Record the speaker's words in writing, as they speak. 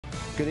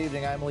Good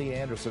evening, I'm Lee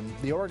Anderson.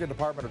 The Oregon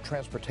Department of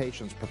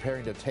Transportation is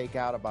preparing to take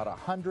out about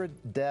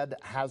 100 dead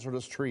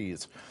hazardous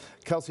trees.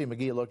 Kelsey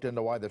McGee looked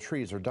into why the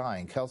trees are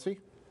dying. Kelsey?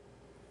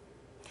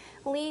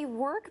 Lee,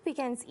 work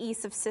begins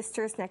east of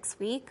Sisters next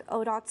week.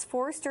 ODOT's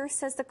forester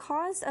says the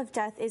cause of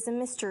death is a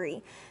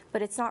mystery,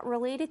 but it's not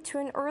related to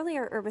an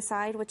earlier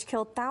herbicide which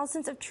killed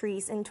thousands of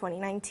trees in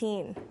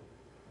 2019.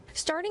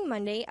 Starting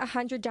Monday,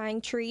 100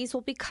 dying trees will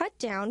be cut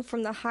down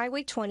from the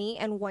Highway 20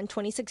 and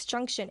 126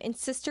 junction in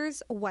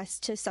Sisters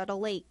west to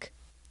Subtle Lake.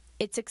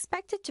 It's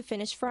expected to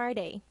finish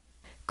Friday.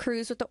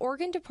 Crews with the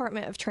Oregon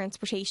Department of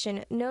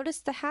Transportation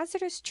noticed the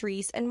hazardous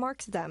trees and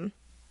marked them.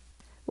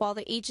 While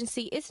the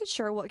agency isn't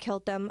sure what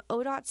killed them,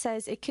 ODOT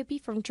says it could be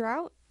from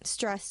drought,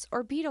 stress,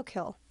 or beetle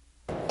kill.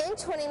 In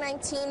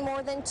 2019,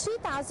 more than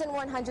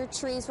 2,100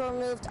 trees were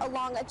removed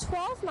along a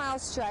 12-mile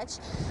stretch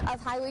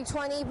of Highway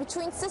 20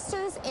 between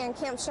Sisters and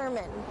Camp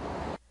Sherman.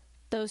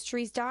 Those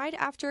trees died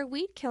after a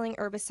weed-killing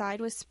herbicide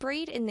was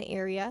sprayed in the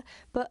area,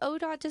 but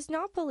ODOT does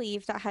not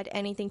believe that had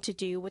anything to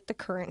do with the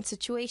current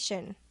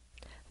situation.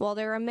 While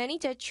there are many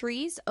dead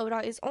trees,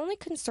 ODOT is only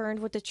concerned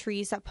with the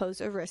trees that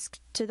pose a risk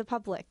to the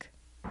public.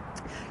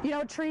 You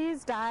know,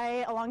 trees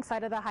die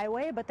alongside of the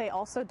highway, but they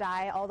also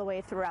die all the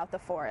way throughout the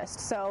forest.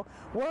 So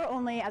we're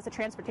only, as a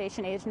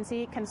transportation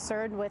agency,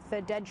 concerned with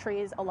the dead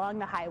trees along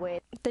the highway.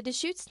 The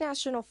Deschutes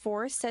National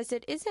Forest says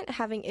it isn't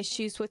having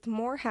issues with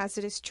more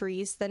hazardous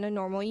trees than a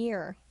normal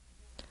year.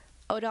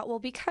 ODOT will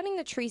be cutting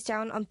the trees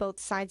down on both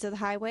sides of the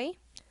highway.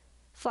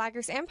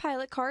 Flaggers and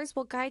pilot cars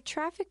will guide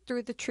traffic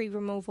through the tree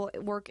removal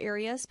work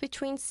areas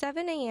between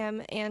 7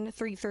 a.m. and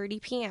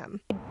 3:30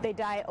 p.m. They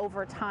die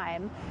over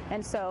time,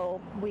 and so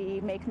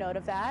we make note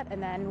of that,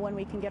 and then when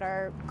we can get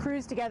our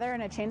crews together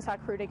and a chainsaw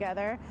crew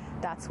together,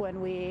 that's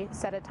when we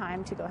set a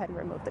time to go ahead and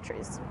remove the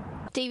trees.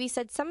 Davey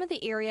said some of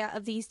the area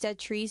of these dead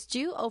trees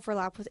do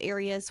overlap with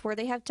areas where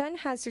they have done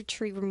hazard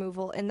tree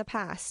removal in the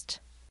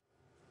past.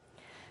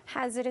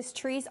 Hazardous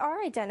trees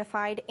are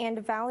identified and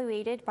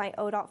evaluated by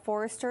ODOT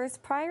foresters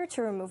prior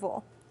to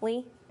removal.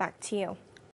 Lee, back to you.